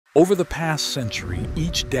Over the past century,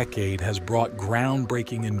 each decade has brought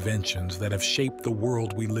groundbreaking inventions that have shaped the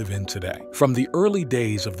world we live in today. From the early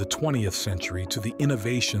days of the 20th century to the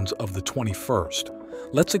innovations of the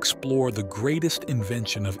 21st, let's explore the greatest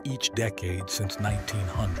invention of each decade since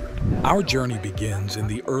 1900. Our journey begins in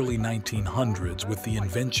the early 1900s with the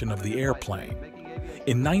invention of the airplane.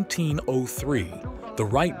 In 1903, the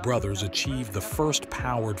Wright brothers achieved the first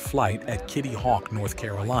powered flight at Kitty Hawk, North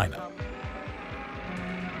Carolina.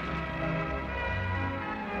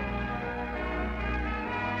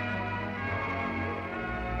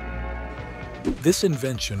 This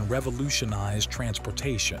invention revolutionized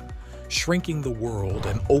transportation, shrinking the world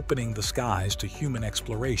and opening the skies to human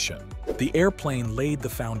exploration. The airplane laid the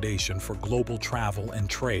foundation for global travel and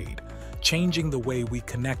trade, changing the way we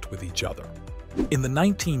connect with each other. In the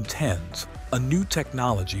 1910s, a new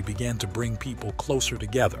technology began to bring people closer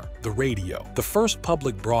together, the radio. The first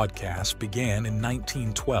public broadcast began in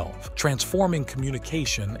 1912, transforming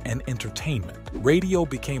communication and entertainment. Radio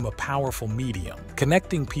became a powerful medium,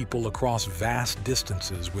 connecting people across vast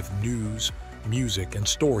distances with news, music, and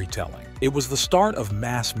storytelling. It was the start of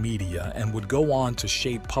mass media and would go on to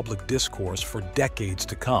shape public discourse for decades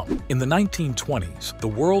to come. In the 1920s, the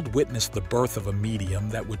world witnessed the birth of a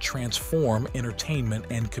medium that would transform entertainment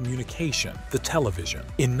and communication, the television.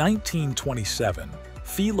 In 1927,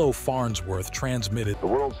 Philo Farnsworth transmitted the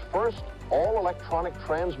world's first all-electronic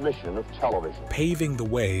transmission of television, paving the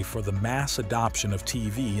way for the mass adoption of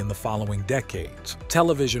TV in the following decades.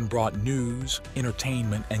 Television brought news,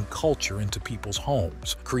 entertainment, and culture into people's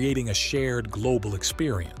homes, creating a shared global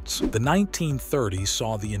experience. The 1930s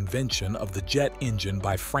saw the invention of the jet engine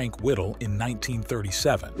by Frank Whittle in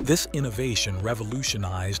 1937. This innovation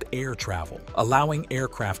revolutionized air travel, allowing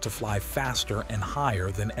aircraft to fly faster and higher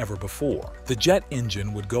than ever before. The jet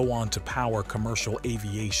engine would go on to power commercial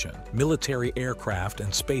aviation, military aircraft,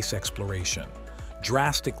 and space exploration,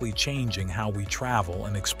 drastically changing how we travel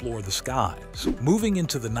and explore the skies. Moving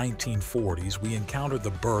into the 1940s, we encountered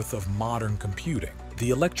the birth of modern computing.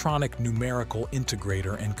 The Electronic Numerical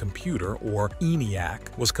Integrator and Computer, or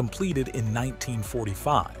ENIAC, was completed in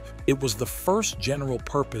 1945. It was the first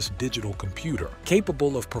general-purpose digital computer,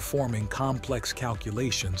 capable of performing complex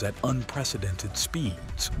calculations at unprecedented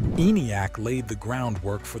speeds. ENIAC laid the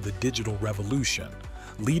groundwork for the digital revolution,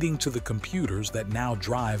 leading to the computers that now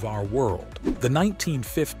drive our world. The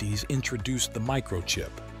 1950s introduced the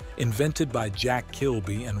microchip, invented by Jack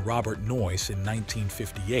Kilby and Robert Noyce in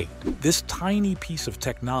 1958. This tiny piece of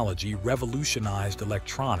technology revolutionized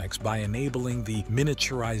electronics by enabling the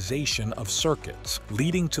miniaturization of circuits,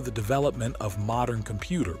 leading to the development of modern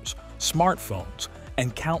computers, smartphones,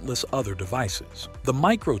 and countless other devices. The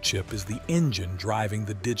microchip is the engine driving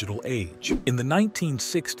the digital age. In the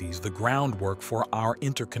 1960s, the groundwork for our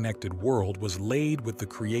interconnected world was laid with the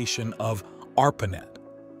creation of ARPANET,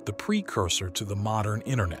 the precursor to the modern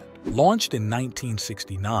internet. Launched in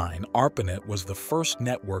 1969, ARPANET was the first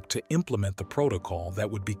network to implement the protocol that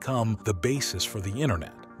would become the basis for the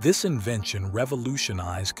internet. This invention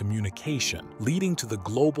revolutionized communication, leading to the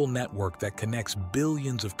global network that connects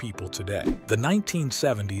billions of people today. The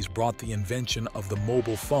 1970s brought the invention of the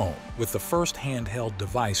mobile phone, with the first handheld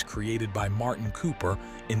device created by Martin Cooper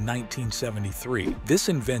in 1973. This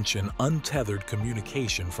invention untethered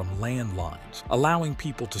communication from landlines, allowing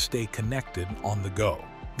people to stay connected on the go.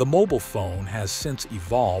 The mobile phone has since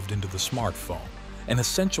evolved into the smartphone, an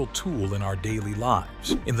essential tool in our daily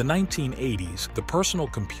lives. In the 1980s, the personal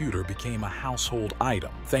computer became a household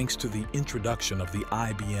item thanks to the introduction of the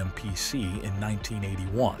IBM PC in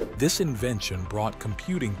 1981. This invention brought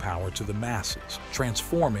computing power to the masses,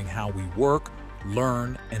 transforming how we work,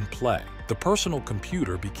 learn, and play. The personal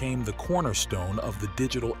computer became the cornerstone of the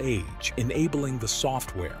digital age, enabling the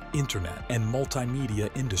software, internet, and multimedia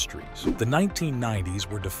industries. The 1990s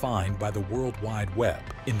were defined by the World Wide Web,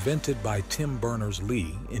 invented by Tim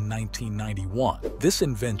Berners-Lee in 1991. This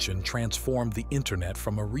invention transformed the internet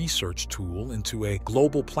from a research tool into a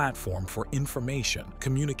global platform for information,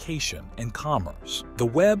 communication, and commerce. The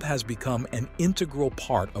web has become an integral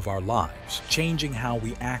part of our lives, changing how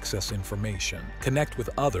we access information, connect with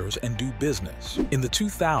others, and do business. In the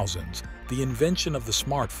 2000s, the invention of the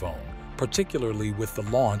smartphone, particularly with the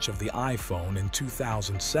launch of the iPhone in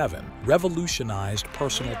 2007, revolutionized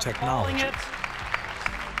personal technology.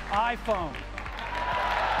 iPhone.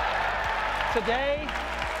 Today,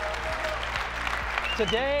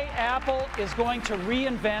 Apple is going to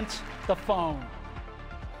reinvent the phone.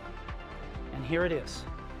 And here it is.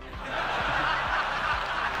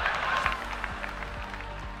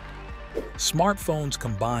 Smartphones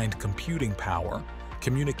combined computing power,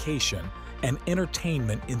 communication, and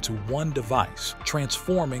entertainment into one device,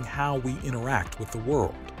 transforming how we interact with the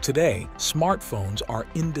world. Today, smartphones are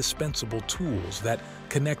indispensable tools that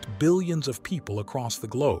connect billions of people across the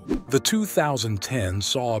globe. The 2010s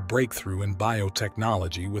saw a breakthrough in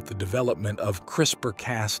biotechnology with the development of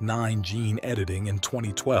CRISPR-Cas9 gene editing in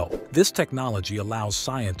 2012. This technology allows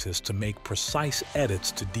scientists to make precise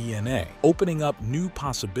edits to DNA, opening up new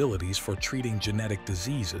possibilities for treating genetic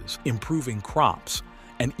diseases, improving crops,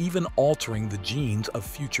 and even altering the genes of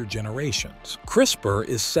future generations. CRISPR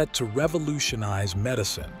is set to revolutionize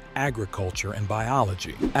medicine, agriculture, and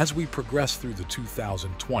biology. As we progress through the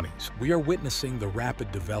 2020s, we are witnessing the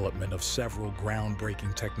rapid development of several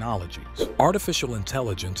groundbreaking technologies. Artificial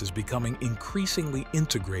intelligence is becoming increasingly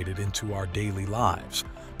integrated into our daily lives,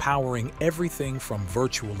 powering everything from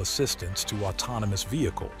virtual assistants to autonomous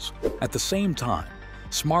vehicles. At the same time,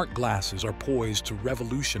 smart glasses are poised to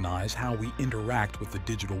revolutionize how we interact with the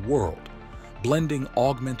digital world, blending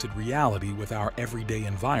augmented reality with our everyday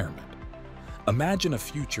environment. Imagine a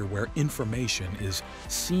future where information is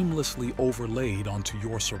seamlessly overlaid onto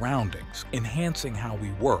your surroundings, enhancing how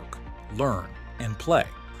we work, learn, and play.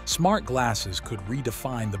 Smart glasses could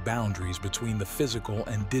redefine the boundaries between the physical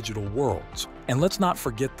and digital worlds. And let's not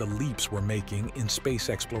forget the leaps we're making in space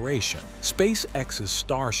exploration. SpaceX's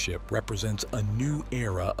Starship represents a new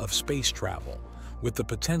era of space travel, with the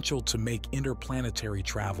potential to make interplanetary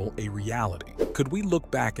travel a reality. Could we look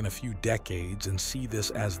back in a few decades and see this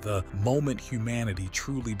as the moment humanity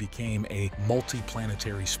truly became a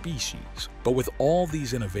multiplanetary species? But with all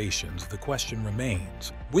these innovations, the question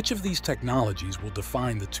remains, which of these technologies will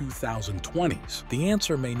define the 2020s? The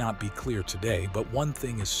answer may not be clear today, but one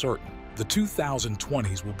thing is certain. The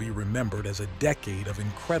 2020s will be remembered as a decade of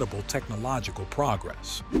incredible technological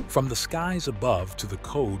progress. From the skies above to the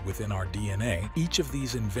code within our DNA, each of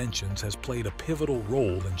these inventions has played a pivotal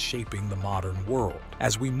role in shaping the modern world.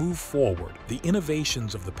 As we move forward, the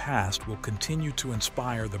innovations of the past will continue to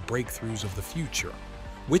inspire the breakthroughs of the future.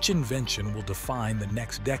 Which invention will define the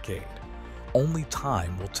next decade? Only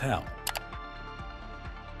time will tell.